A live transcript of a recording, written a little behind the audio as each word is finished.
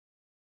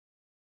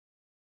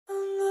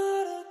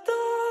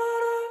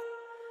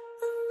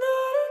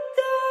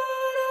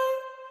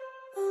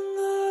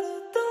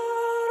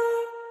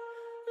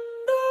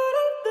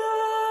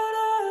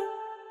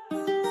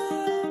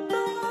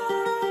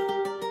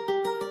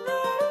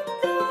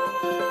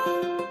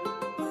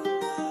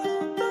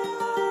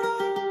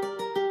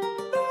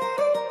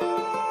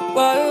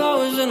Why you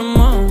always in the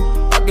mood?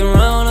 Walking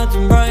around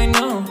acting right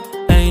now.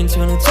 I ain't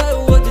tryna tell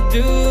you what to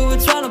do, we're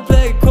tryna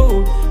play it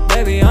cool.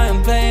 Baby, I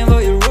am playing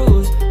by your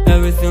rules.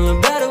 Everything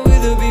look better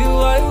with a view.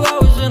 Why you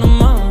always in the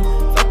mood?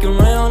 Walking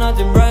around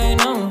acting right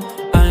now.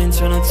 I ain't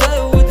tryna tell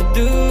you what to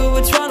do,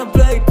 we're tryna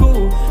play it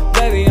cool.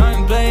 Baby, I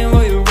am playing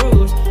by your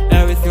rules.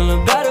 Everything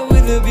look better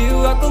with a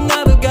view. I could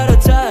never get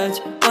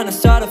attached. When I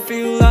start to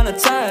feel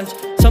unattached,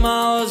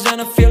 somehow I was in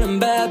a feeling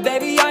bad.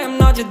 Baby, I am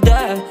not your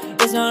dad.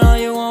 It's not all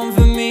you want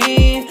from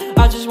me,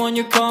 I just want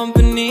your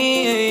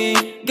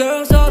company.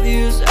 Girls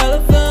obvious,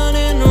 elephant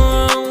in the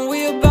room.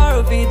 We a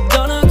bar feet,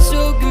 don't act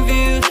so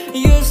confused.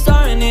 You're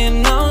starting it,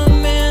 now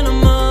I'm in a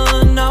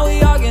month. Now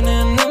we arguing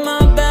in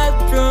my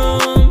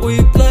bedroom.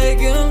 We play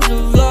games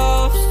of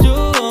love to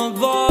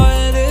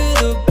avoid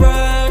the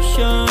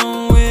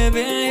depression. We've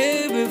been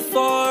here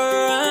before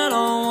and I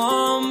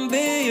won't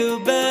be your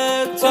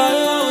bed. Why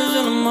you always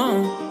in the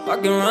mood?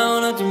 Walking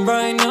around acting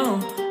right now.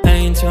 I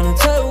ain't tryna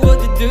tell you what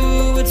to do,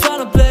 we're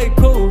tryna play it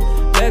cool.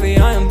 Baby,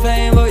 I am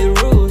playing by your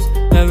rules.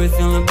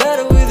 Everything look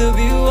better with a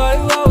view. Why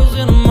you always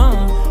in the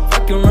mood?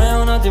 Fucking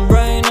around acting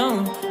right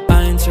now.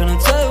 I ain't tryna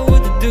tell you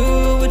what to do,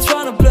 we're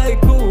tryna play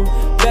it cool.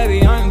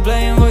 Baby, I am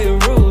playing by your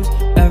rules.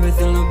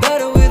 Everything look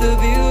better with a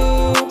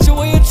view. So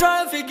when you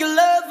try to figure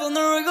love on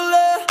the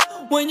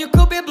regular, when you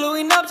could be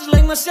blowing up just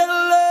like my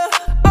cellular,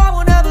 I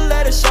won't ever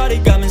let a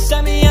shawty come and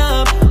set me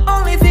up.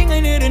 Only thing I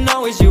need to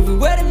know is you be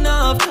wet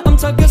enough. I'm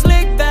talking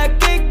slick back,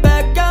 kick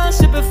back, gun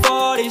sipping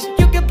 40s.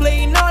 You can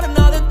play not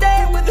another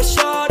day with a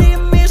shawty.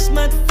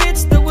 Mismatch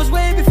fits, that was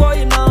way before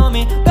you know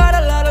me. Got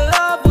a lot of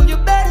love, well you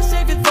better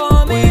save it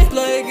for me. We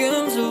play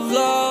games of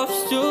love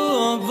to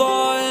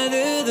avoid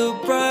the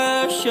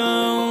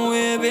depression.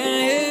 We've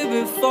been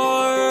here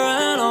before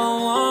and I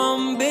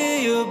won't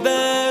be your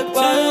bed.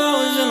 Why you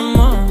always in the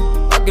mood?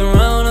 Walking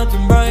around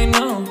acting right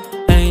now.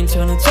 I ain't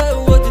tryna tell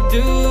you what to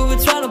do, we're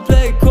tryna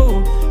play it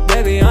cool.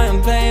 Baby, I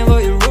am playing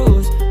by your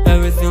rules.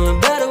 Everything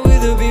look better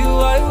with a view.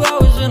 Why you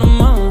always in the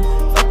mood?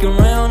 Walking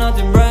around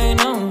acting right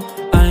now.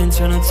 I ain't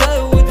tryna tell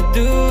you what to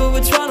do,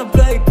 we're tryna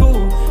play it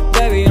cool.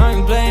 Baby, I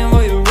ain't playing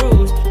by your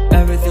rules.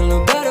 Everything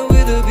look better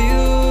with a view.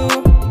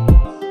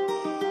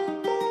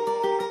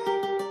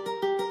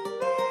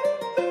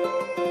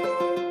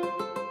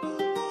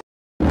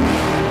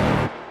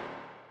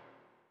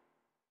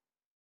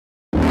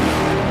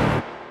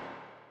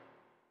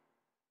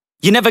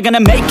 You're never gonna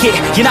make it,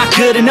 you're not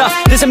good enough.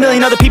 There's a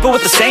million other people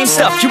with the same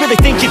stuff. You really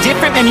think you're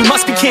different? Man, you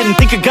must be kidding.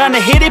 Think you're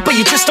gonna hit it, but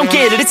you just don't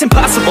get it. It's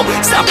impossible,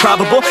 it's not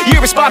probable, you're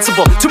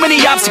irresponsible. Too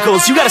many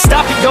obstacles, you gotta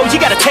stop it, yo.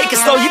 You gotta take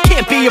it slow, you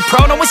can't be a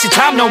pro. Don't waste your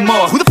time no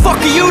more. Who the fuck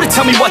are you to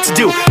tell me what to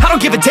do? I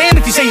don't give a damn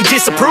if you say you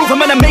disapprove.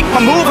 I'm gonna make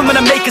my move, I'm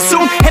gonna make it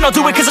soon. And I'll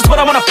do it cause it's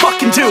what I wanna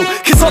fucking do.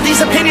 Cause all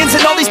these opinions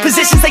and all these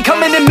positions, they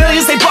come in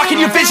millions, they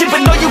blocking your vision. But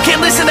no, you can't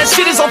listen, that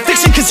shit is all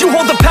fiction. Cause you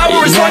hold the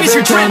power as long as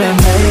you're dreaming.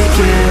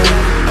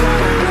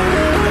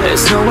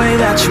 There's no way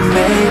that you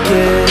make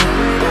it.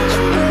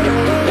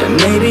 And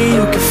maybe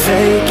you can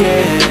fake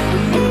it,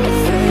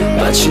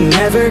 but you're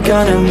never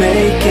gonna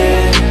make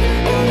it.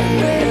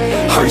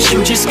 Aren't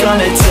you just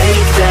gonna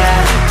take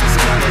that?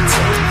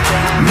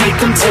 Make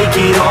them take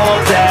it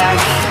all back.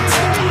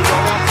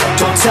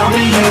 Don't tell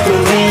me you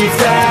believe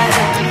that.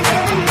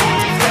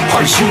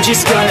 Aren't you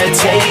just gonna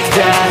take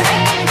that?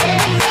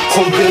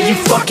 Or will you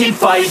fucking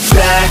fight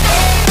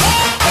back?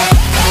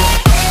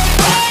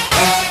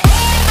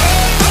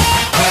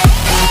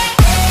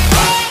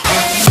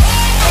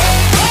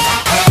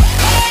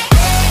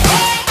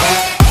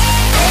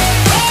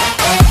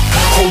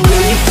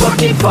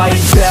 Fucking fight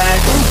back.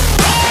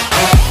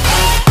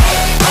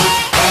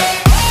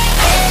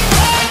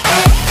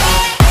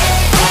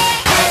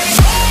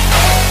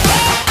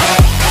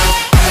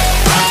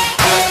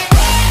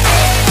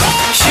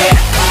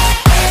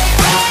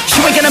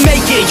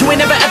 You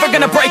ain't never ever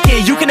gonna break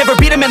it. You can never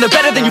beat them and they're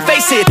better than you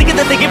face it. Thinking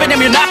that they give a damn,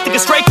 you're not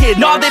thinking straight, kid.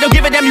 No, they don't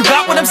give a damn, you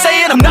got what I'm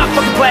saying? I'm not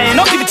fucking playing,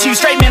 I'll give it to you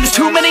straight, man. There's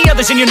too many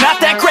others and you're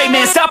not that great,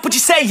 man. Stop what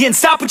you're saying,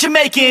 stop what you're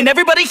making.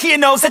 Everybody here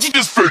knows that you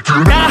just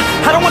faking. Nah,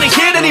 I don't wanna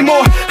hear it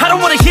anymore, I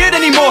don't wanna hear it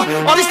anymore.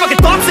 All these fucking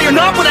thoughts, they are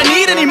not what I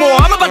need anymore.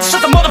 I'm about to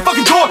shut the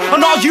motherfucking door on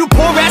all you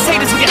poor ass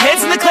haters with your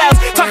heads in the clouds,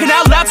 talking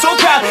out loud so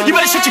proud. You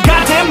better shut your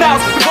goddamn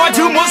mouth before I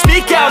do more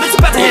speak out. It's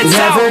about to head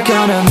south. You're never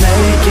gonna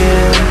make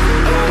it.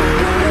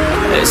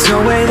 There's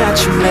no way that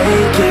you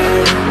make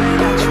it.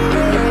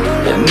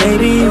 And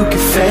maybe you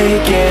can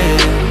fake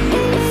it,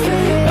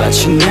 but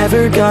you're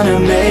never gonna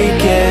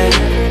make it.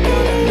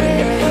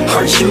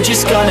 Aren't you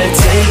just gonna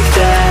take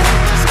that?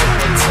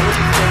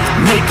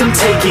 Make them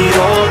take it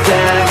all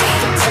back.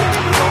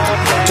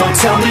 Don't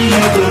tell me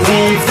you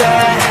believe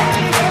that.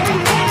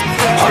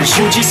 Aren't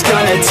you just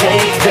gonna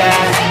take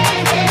that?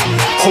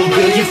 Or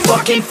will you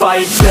fucking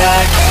fight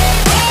back?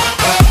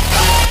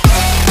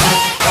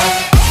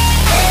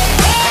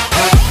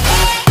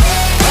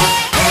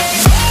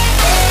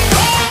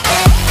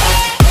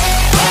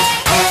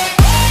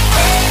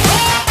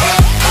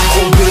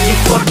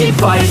 Fucking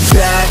fight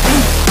back.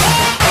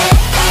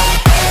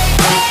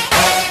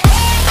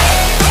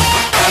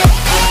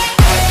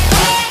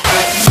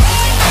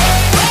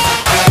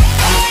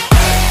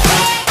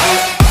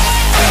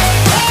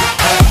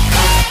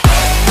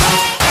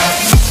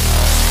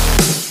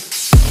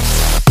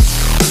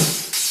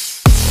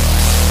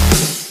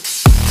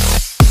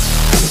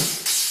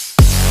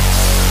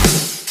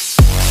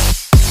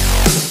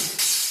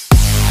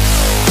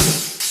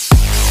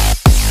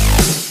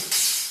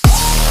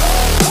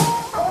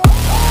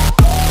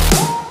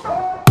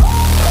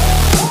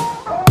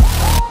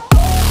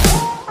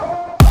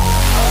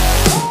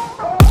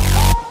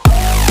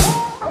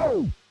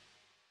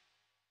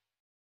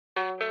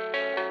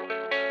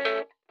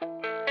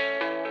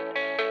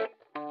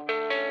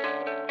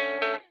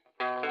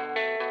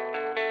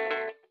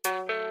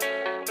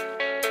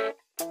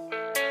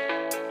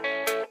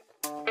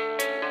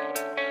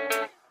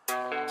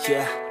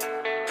 yeah.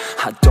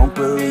 I don't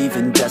believe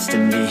in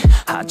destiny,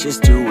 I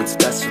just do what's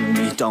best for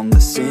me. Don't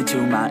listen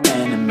to my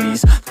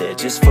enemies, they're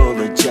just full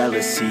of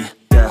jealousy.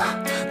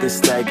 Yeah,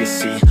 this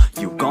legacy,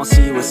 you gon'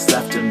 see what's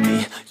left of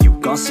me. You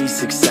gon' see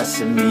success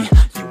in me,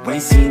 you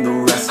ain't seen the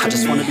rest of me. I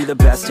just wanna be the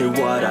best at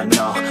what I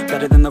know,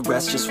 better than the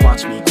rest, just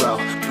watch me grow.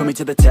 Put me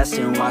to the test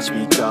and watch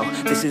me go.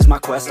 This is my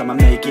quest, I'ma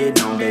make it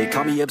known. They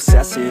call me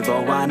obsessive,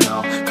 oh I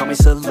know. Call me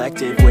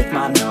selective with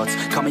my notes,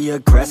 call me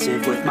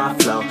aggressive with my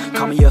flow,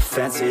 call me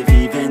offensive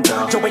even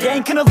though Yo, I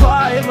ain't gonna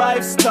lie,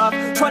 life's tough.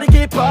 Try to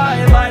get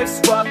by, life's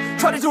rough.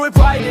 Try to do it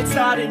right, it's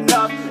not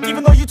enough.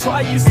 Even though you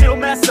try, you still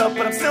mess up.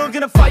 But I'm still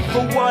gonna fight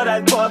for what I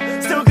love,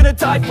 still gonna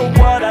die for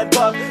what I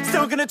love,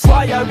 still gonna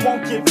try, I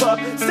won't give up,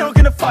 still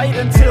gonna fight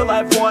until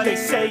I've won. They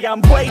say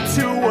I'm way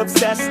too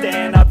obsessed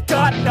and I've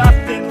got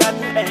nothing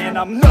left, and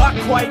I'm not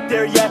quite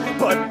there yet,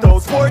 but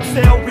those words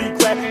they'll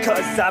regret,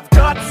 cause I've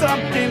got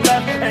something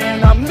left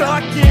and I'm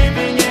not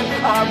giving in.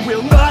 I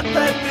will not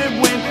let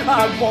them win,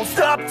 I won't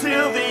stop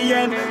till the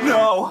end,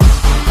 no.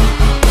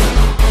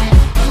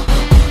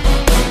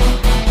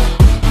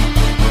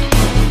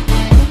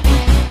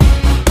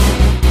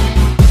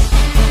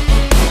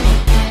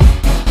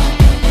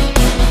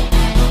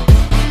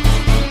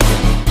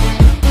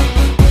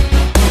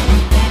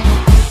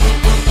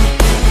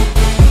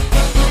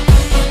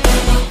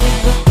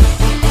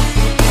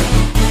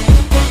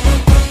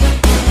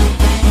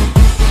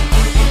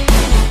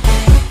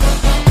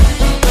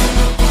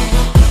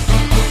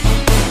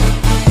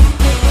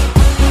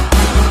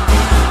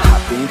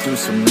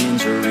 some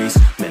injuries,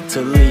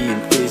 mentally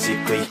and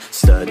physically.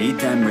 Studied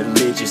them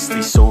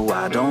religiously so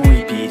I don't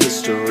repeat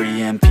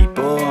history. And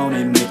people won't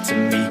admit to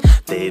me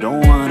they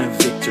don't want a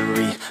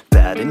victory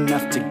bad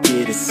enough to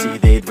get a C.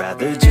 They'd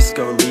rather just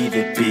go leave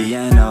it be.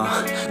 And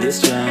oh,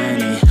 this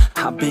journey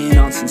I've been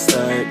on since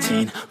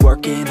 13,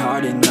 working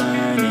hard and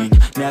learning,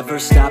 never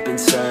stopping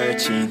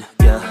searching.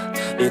 Yeah,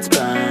 it's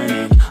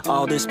burning,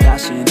 all this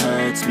passion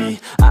hurts me.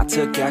 I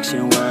took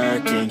action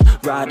working,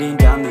 writing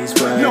down these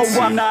words. No,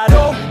 I'm not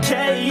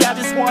okay, I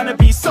just wanna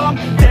be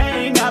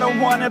something. I don't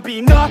wanna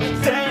be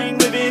nothing,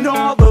 living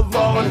all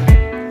alone.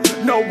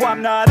 No,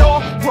 I'm not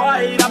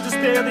alright, I'm just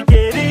barely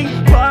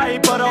getting by.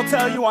 But I'll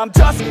tell you I'm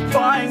just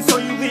fine, so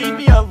you leave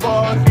me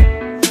alone.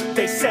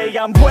 They say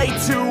I'm way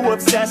too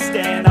obsessed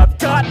and I've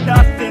got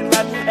nothing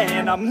left,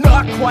 and I'm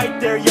not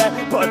quite there yet,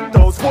 but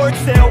those words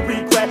they'll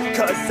regret,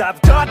 cause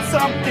I've got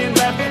something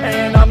left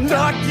and I'm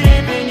not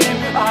giving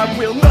in. I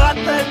will not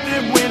let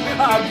them win,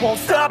 I won't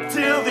stop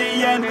till the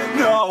end,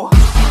 no.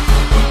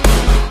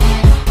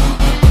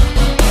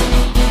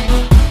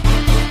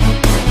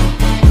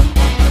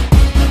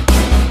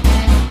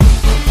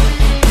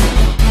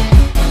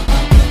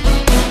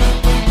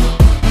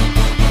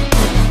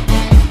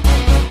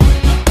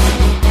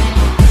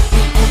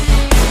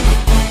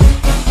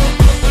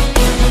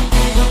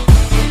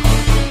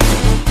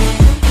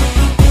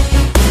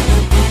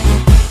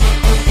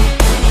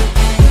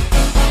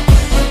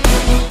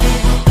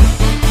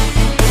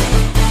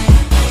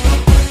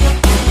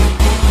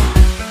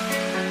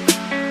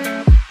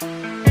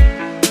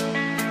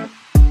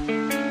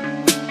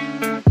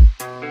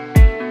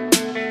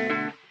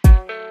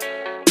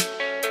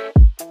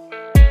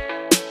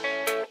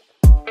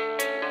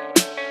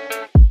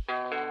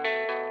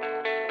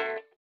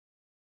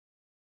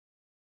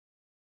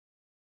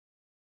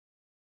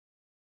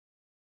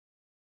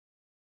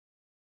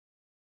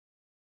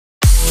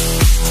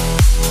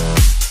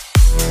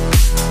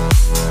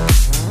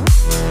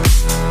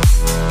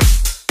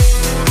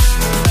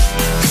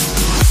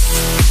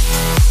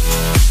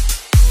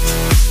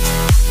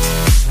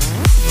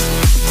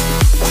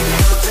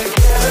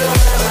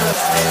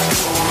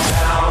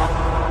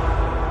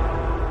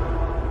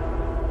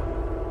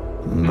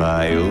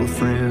 My old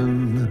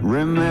friend,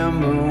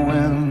 remember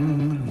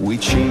when we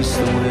chased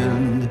the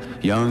wind,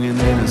 young and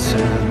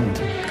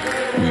innocent.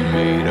 We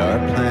made our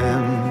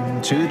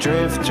plan, two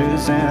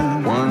drifters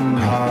and one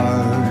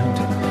heart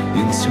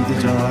into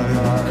the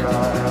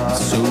dark.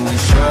 So we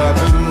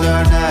sharpened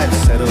our knives,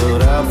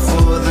 settled up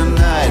for the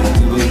night.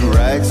 We would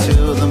ride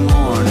till the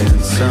morning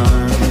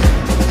sun.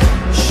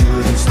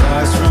 Shooting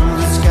stars from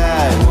the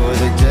sky were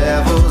the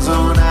devil's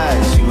own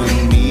eyes. You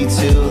and me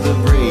till the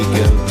break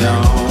of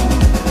dawn.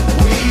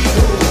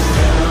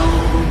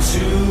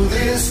 To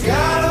this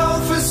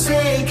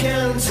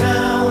God-forsaken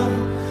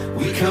town,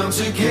 we come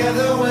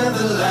together when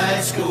the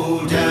lights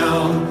go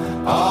down.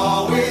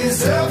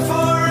 Always up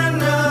for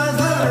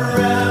another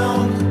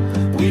round.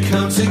 We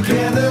come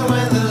together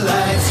when the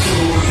lights go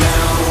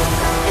down.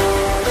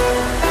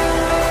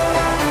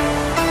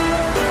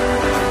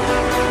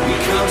 We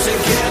come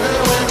together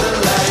when the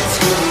lights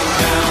go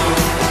down.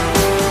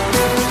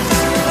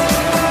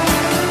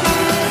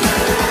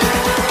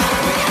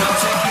 We come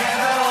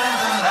together when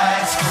the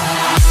lights go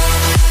down.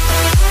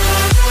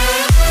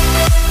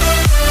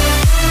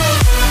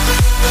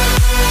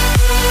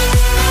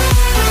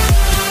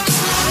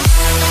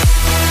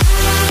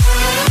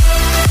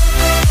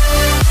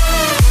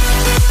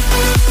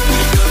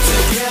 We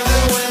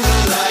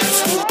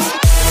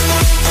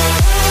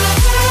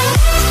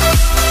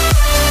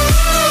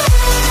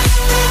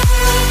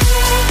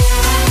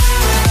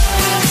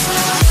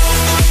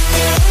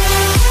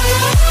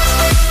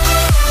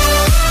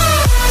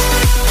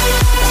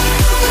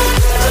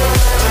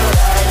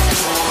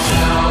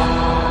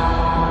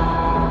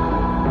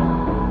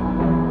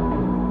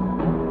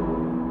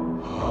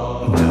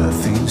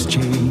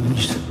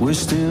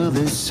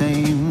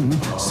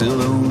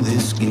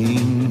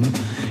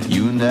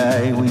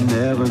and I, we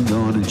never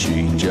gonna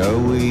change our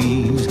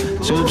ways.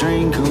 So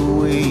drink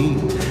away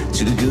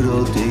to the good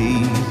old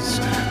days,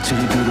 to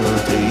the good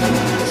old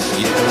days.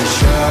 Yeah,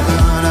 sharpen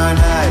our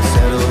knives,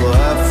 settle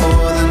up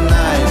for the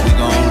night. We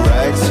gon'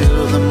 ride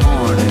till the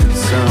morning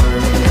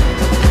sun.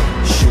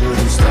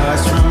 Shooting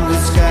stars from the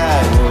sky,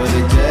 or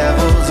the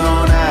devil's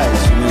on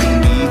ice. You and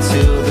me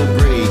till the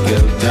break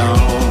of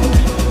dawn.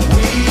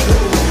 We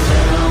go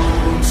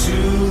down to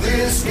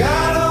this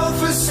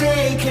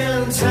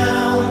God-forsaken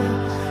town.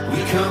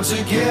 We come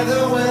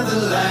together when the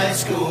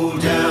lights go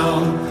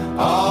down.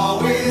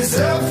 Always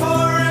up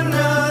for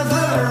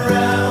another round.